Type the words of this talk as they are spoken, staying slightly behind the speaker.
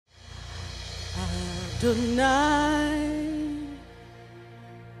Adonai,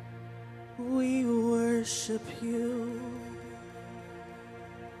 we worship you,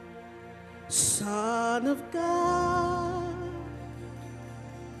 Son of God,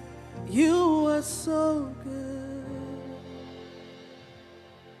 you are so good.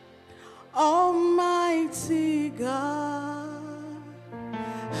 Almighty God,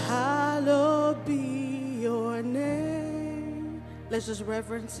 hallowed be your name. Let's just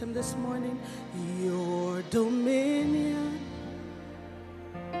reverence him this morning. Your dominion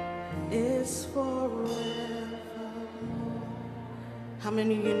is forevermore. How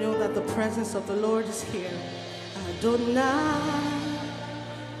many of you know that the presence of the Lord is here? Adonai.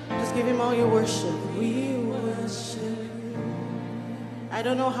 Just give him all your worship. We worship you. I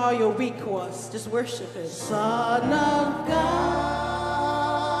don't know how your week was. Just worship him. Son of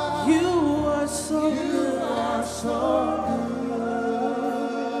God, you are so good. You are so good.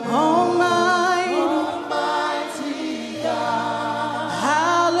 Almighty God,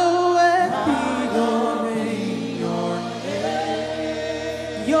 hallowed be your name.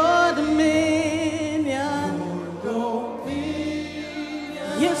 Your dominion,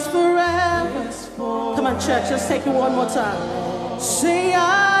 yes, forever. Come on, church, let's take it one more time. Say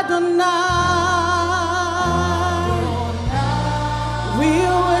Adonai, we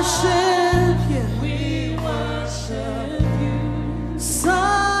worship you. We worship you.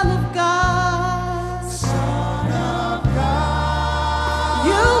 Son of God, Son of God,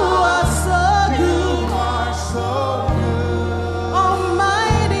 you are so good. You are so good.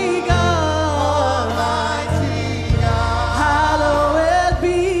 Almighty God, Almighty God, hallowed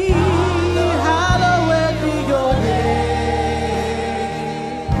be your name.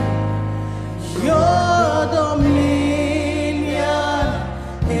 Your dominion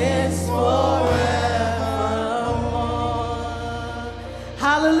is forevermore.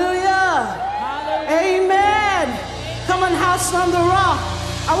 Hallelujah. Amen. Come on, house on the rock.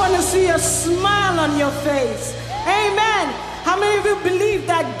 I want to see a smile on your face. Amen. How many of you believe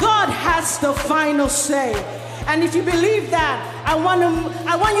that God has the final say? And if you believe that, I want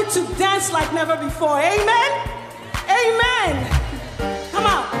you to dance like never before. Amen. Amen. Come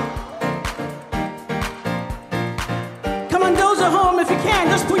on. Come on, those at home, if you can,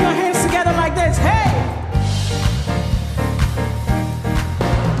 just put your hands together like this. Hey.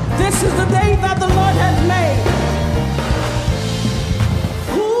 This is the day that the Lord has made.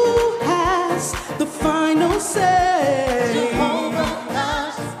 Who has the final say? Jehovah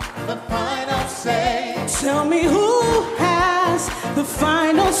has the final say. Tell me who has the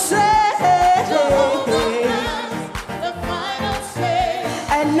final say? Jehovah has the final say.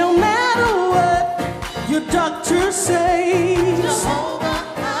 And no matter what your doctor says, Jehovah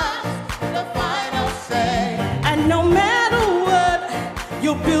has the final say. and no matter what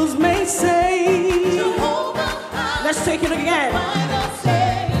your bills may say, Jehovah has let's take it again. the final say.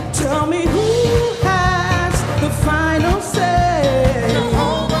 Tell me who has the final say?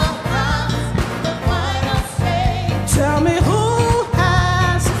 Jehovah has the final say. Tell me who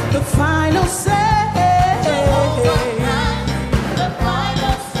has the final say? Jehovah has the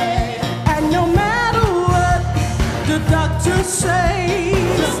final say. And no matter what the doctor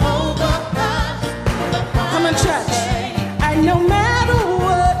says, Jehovah has the come on, final church. say. And no matter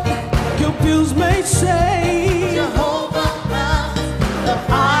what your bills may say, Jehovah has the I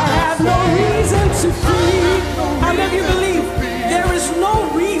final have no reason to fear. How many of you believe there is no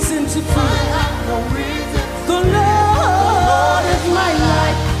reason to I fear? have no reason. The Lord is my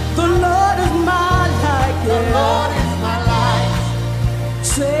light. The Lord is my light. The Yeah. Lord is my light.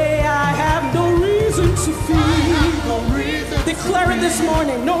 Say I have no reason to I fear. have no reason. Declare it this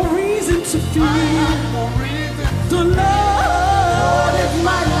morning. No reason to I fear. have no reason. The Lord is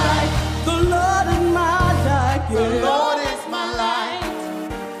my light. The Lord is my light. The Yeah. Lord is my light.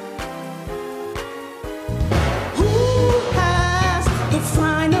 Who has the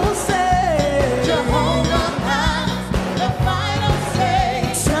final say? Jehovah has the final say.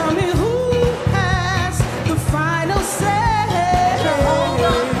 Tell me who has the final say?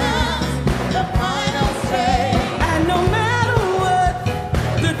 Jehovah has the final say. And no matter what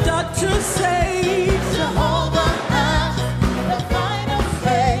the doctor says, Jehovah has the final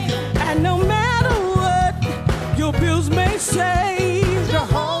say. and no matter what your bills may say,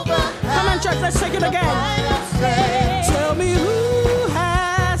 Jehovah come on, has church, let's take it the again. final say. Tell me who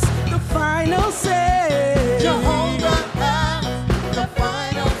has the final say? Jehovah has the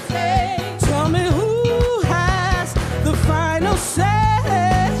final say. Tell me who has the final say?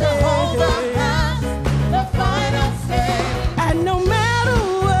 Jehovah has the final say. And no matter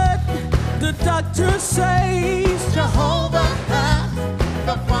what the doctor says, Jehovah has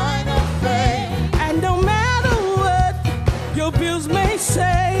the final say. and no Others may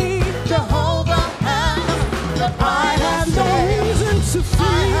say, Jehovah has the I have final no say. reason to I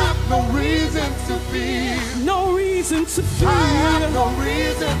fear. have no reason to fear. No reason to fear. I have no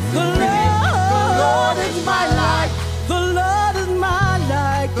reason to The fear. The Lord is my light. The Lord is my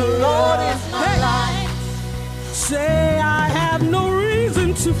light. The Lord is my Hey. light. Say, I have no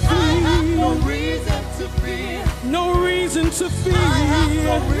reason to I have no fear. reason to fear. No reason to fear. I have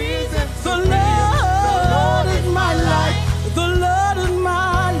no reason to The fear. Lord is my light. The Lord is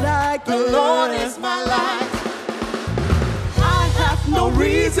my light. The Lord is my light. I have No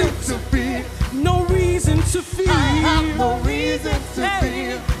reason to fear. no reason to fear. I have no reason to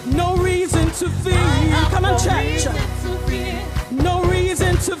fear. No reason to I fear. have Come on, no church. reason to fear. No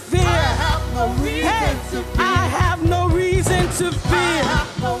reason to fear. I have no reason Hey, to fear. I have no reason to I fear.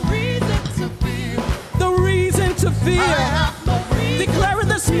 have no reason to fear. The reason to I fear. have no reason. Declare it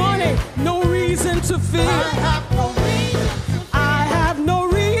this morning. No reason to fear. I have no reason to fear. I have no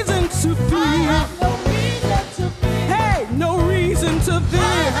reason to I fear. have no reason to fear. Hey, no reason to I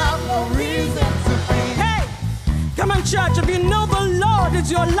fear. have no reason to fear. Hey, come on, church. If you know the Lord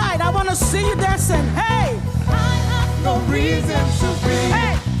is your light, I want to see you dancing. Hey, I have no reason to fear.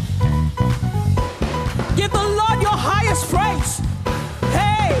 hey. Give the Lord your highest praise.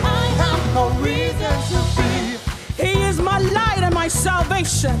 Hey, I have no reason to fear. He is my light and my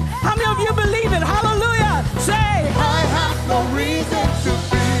salvation. How many of you believe it? Hallelujah. Say, I have no reason to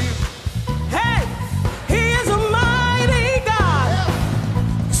fear. hey, He is a mighty God.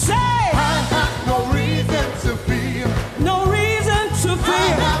 Say, I have no reason to fear. no reason to I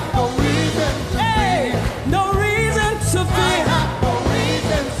fear. have no reason to Hey, fear. no reason to I fear. have no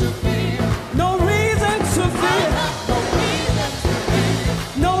reason to fear. No reason to I fear. have no reason to fear.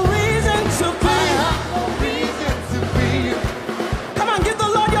 No reason to I fear. have no reason to fear. Come on, give the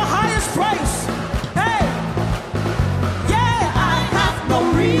Lord your highest praise. Hey, yeah, I have no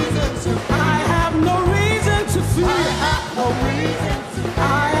reason to fear. I have no reason to I fear. have no reason to fear.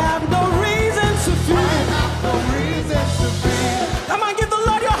 I have no reason to I fear. have no reason to fear. Come on, give the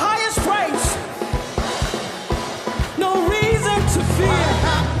Lord your highest praise. No reason to I fear.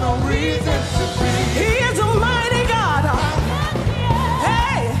 have no reason to fear. He is a mighty God.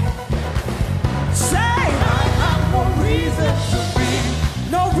 Hey, say, I have no reason to fear.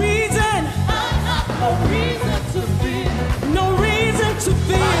 no reason, I have no reason to fear. no reason to I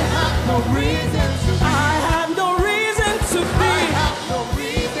fear. have no reason to fear. I have no reason to I fear. have no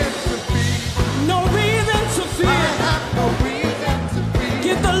reason to fear. No reason to I fear. have no reason to fear.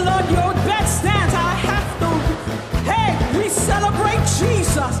 Give the Lord your best dance. I have to. Hey, we celebrate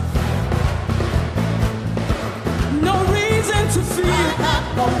Jesus. No reason to I fear. have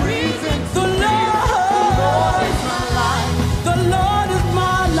no reason to The fear. The Lord Lord, is my life. the Lord is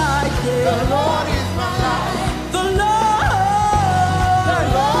my light. The Yeah. Lord is my life. The The Lord,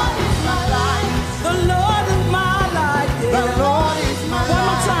 Lord is my life. the Lord is my light. The Yeah. Lord is my One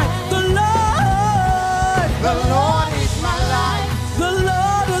more life. time. The Lord, The Lord is my life. the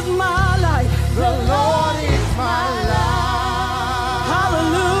Lord is my light. The Lord is my life.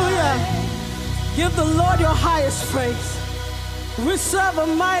 Hallelujah. Give the Lord your highest praise. We serve a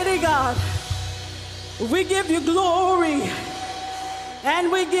mighty God. We give you glory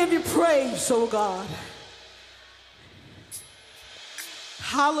and we give you praise, oh God.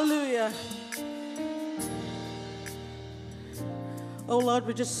 Hallelujah. Oh Lord,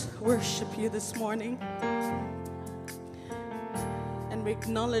 we just worship you this morning and we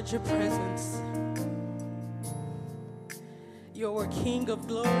acknowledge your presence. You're a King of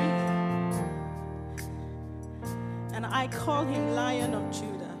glory, and I call him Lion of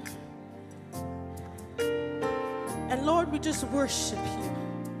Judah. And Lord, we just worship you.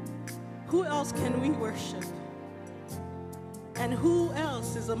 Who else can we worship? And who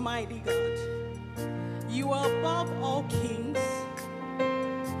else is a mighty God? You are above all kings,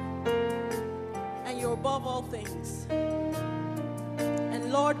 and you're above all things.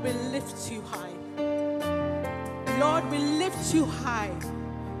 And Lord, we lift you high. Lord, we lift you high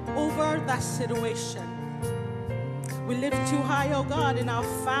over that situation. We lift you high, oh God, in our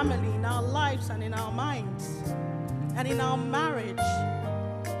family, in our lives, and in our minds, and in our marriage.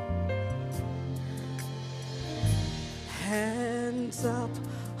 Hands up,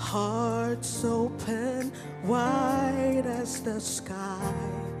 hearts open, wide as the sky.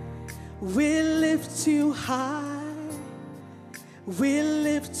 We lift you high. We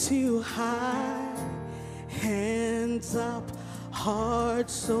lift you high. Hands up,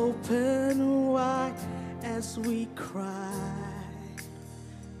 hearts open wide as we cry.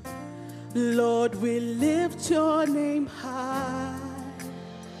 Lord, we lift your name high.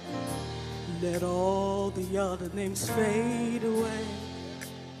 Let all the other names fade away.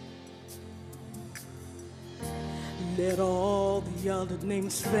 Let all the other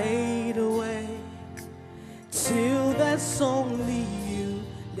names fade away. Till there's only you.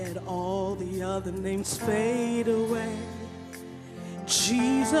 Let all the other names fade away.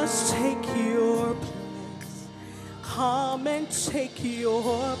 Jesus, take your place. Come and take your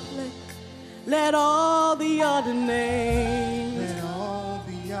place. Let all the other names. Let all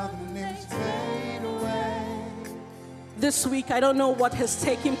the other names fade away. This week, I don't know what has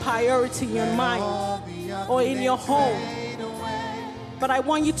taken priority in your mind or in your home, but I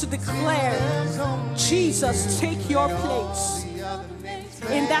want you to declare, Jesus, take your place.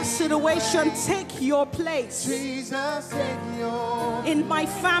 In that situation, take your place. Jesus, take your In my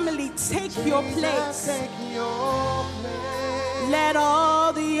family, take your place. take your place. Let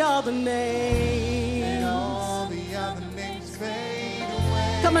all the other names. All the other names fade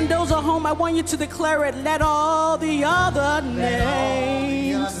away. Come on, those at home, I want you to declare it. Let all the other The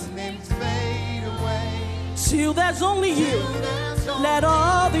names. other names fade away. Till there's only you. Let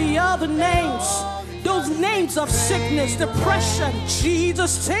all the other names, those names of sickness, depression,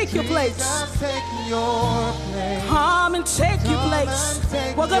 Jesus, take your place. Jesus, take your place. Come and take your place.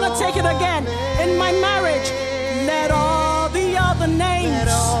 We're gonna take it again. In my marriage, let all the other Let names.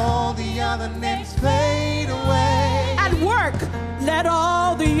 all the other names fade away. At work, let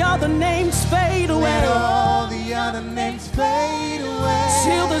all the other names fade Let away. all the other names fade away.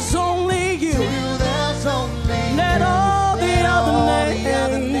 Till there's only you. Till there's only Let you. all the Let all the other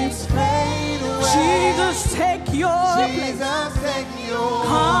other names. names fade away. Jesus, take your place. Jesus, take your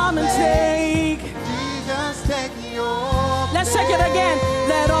Come and place. take. Jesus, take your Let's take it again.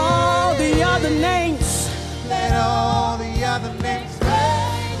 Let all the other names Let all the other names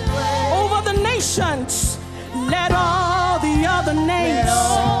fade away. over the nations. Let all the other Let names.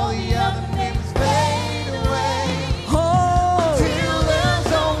 all the other names fade away. Oh, Till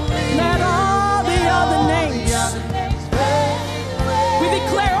there's only let you. all the Let other all names. the other names fade away. We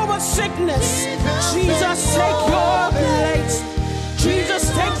declare over sickness. Jesus, take your place. Jesus,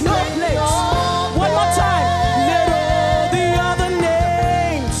 take your place. One more time. Let all the other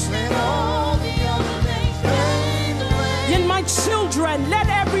names. Let all the other names fade away. In my children, let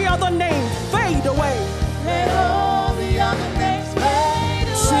every other name fade away. Let all the other names fade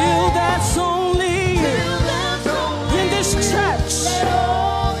away.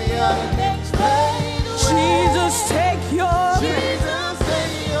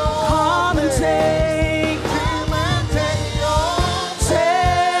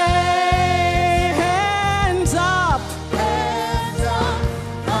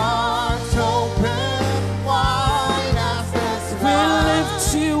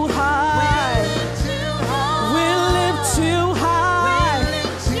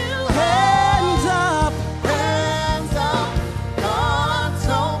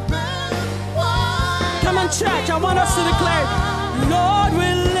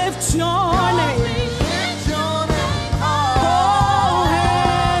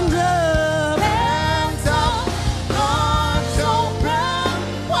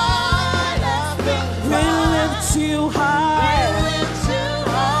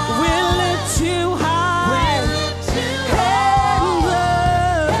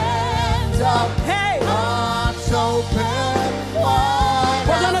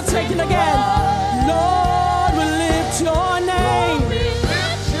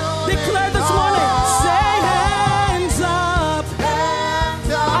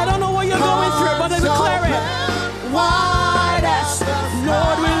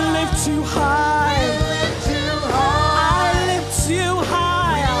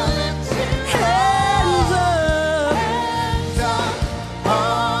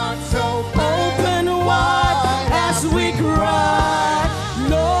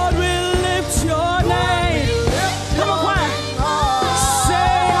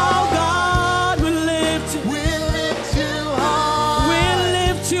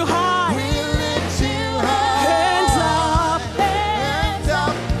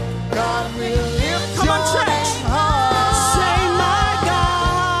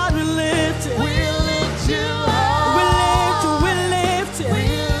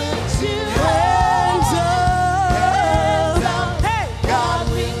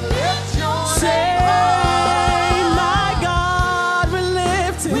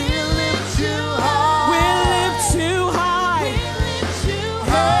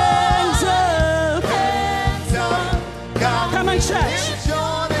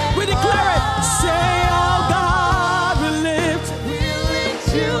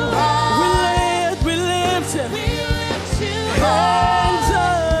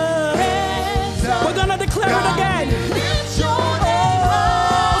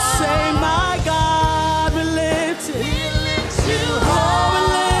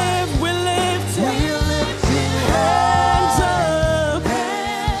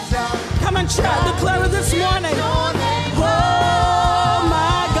 church, declare it this morning. Oh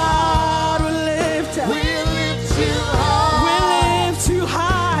my God, we lift you. We lift you high. We lift you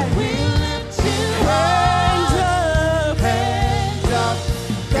high. We lift you Hands up. hands up.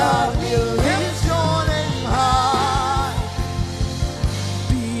 God, we lift your name high.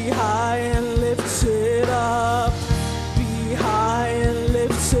 Be high and lifted up. Be high and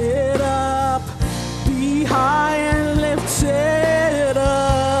lifted up. Be high and lifted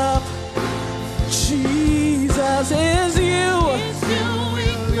up. Jesus is you. It's you we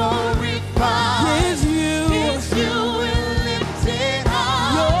glorify. Is you. It's you we lift it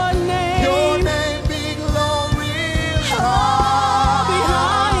high. Your name. Your name be glorified. Be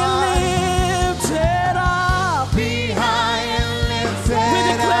high and lifted up. Be high and lifted We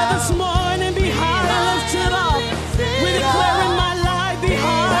declare up. this morning, be high and lifted up. We declare in my life, be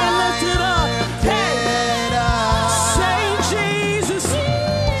high and lifted up. Hey, Lifted up. say Jesus.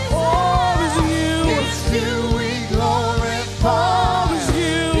 Oh, it's you. It's you we glorify. Oh, it's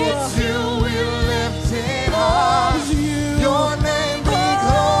you. It's you we lift it Oh, high. it's you. Your name be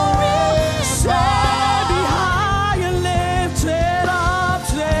Say, glorified. be high and lifted up.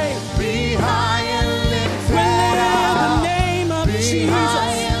 Say, Be high and we lifted live the up. name of Be high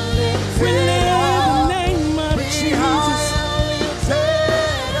Jesus. and We lifted live the up. name of Be Jesus. high and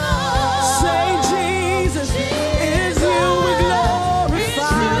lifted up. Say Jesus is you we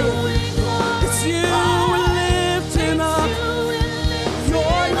glorify. It's you we're lifting up.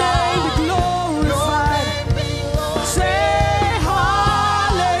 Your name be glorified. Say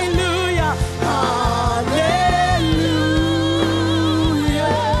hallelujah,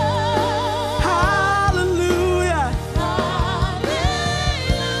 hallelujah, hallelujah.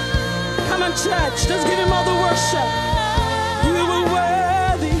 Come on, church, let's give him all the worship. You were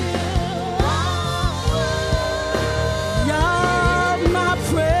worthy of my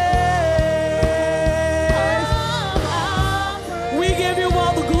praise. We give you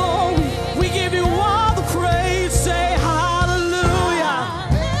all the glory. We give you all the praise. Say hallelujah.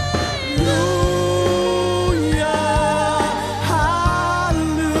 Hallelujah.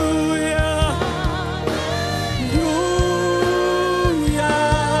 Hallelujah. Hallelujah.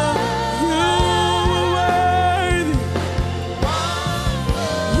 You were worthy.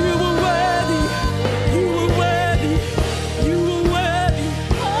 You were worthy. You were worthy. You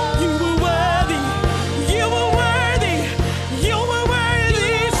were worthy. You were worthy. You were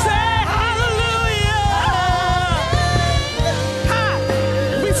worthy. Say hallelujah. Ha!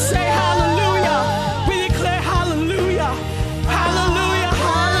 We say hallelujah. We declare hallelujah. Hallelujah.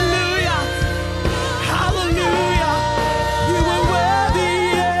 Hallelujah. Hallelujah. You were worthy.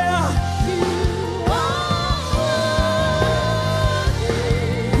 Yeah.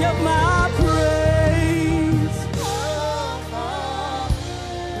 Of my praise.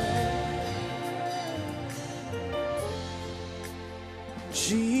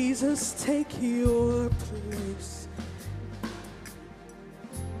 Jesus, take your place.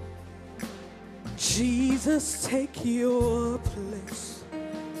 Jesus, take your place.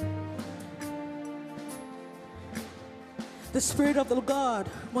 The Spirit of the God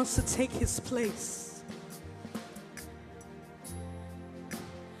wants to take his place.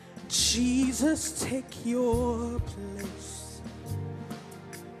 Jesus, take your place.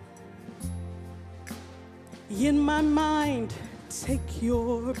 In my mind, take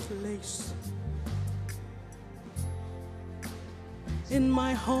your place. In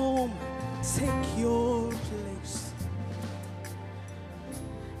my home, take your place.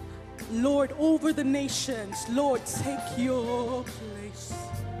 Lord, over the nations, Lord, take your place.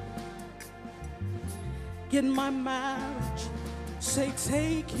 In my marriage, say,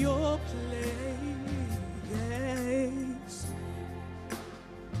 take your place.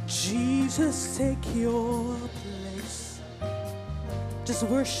 Jesus, take your place. Just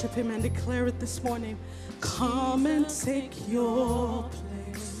worship him and declare it this morning. Come and take your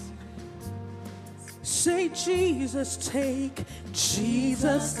place. Say, Jesus, take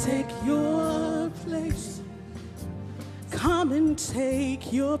your place. Come and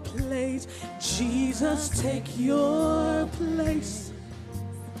take your place. Jesus, take your place.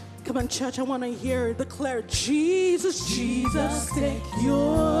 Come on, church, I want to hear it. Declare, Jesus, Jesus, take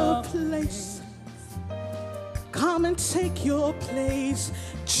your place. Come and take your place.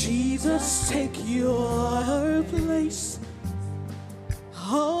 Jesus, take your place.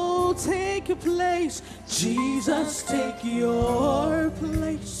 Oh, take your place. Jesus, take your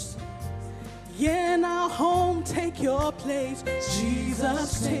place. In our home, take your place.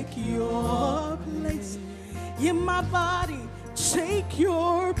 Jesus, take your place. In my body, take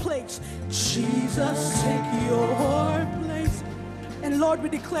your place. Jesus, take your place. And Lord, we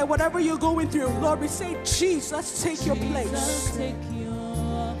declare whatever you're going through, Lord, we say, Jesus, take your place.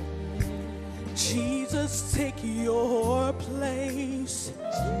 Jesus, take your place.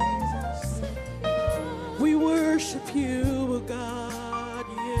 We worship you, God.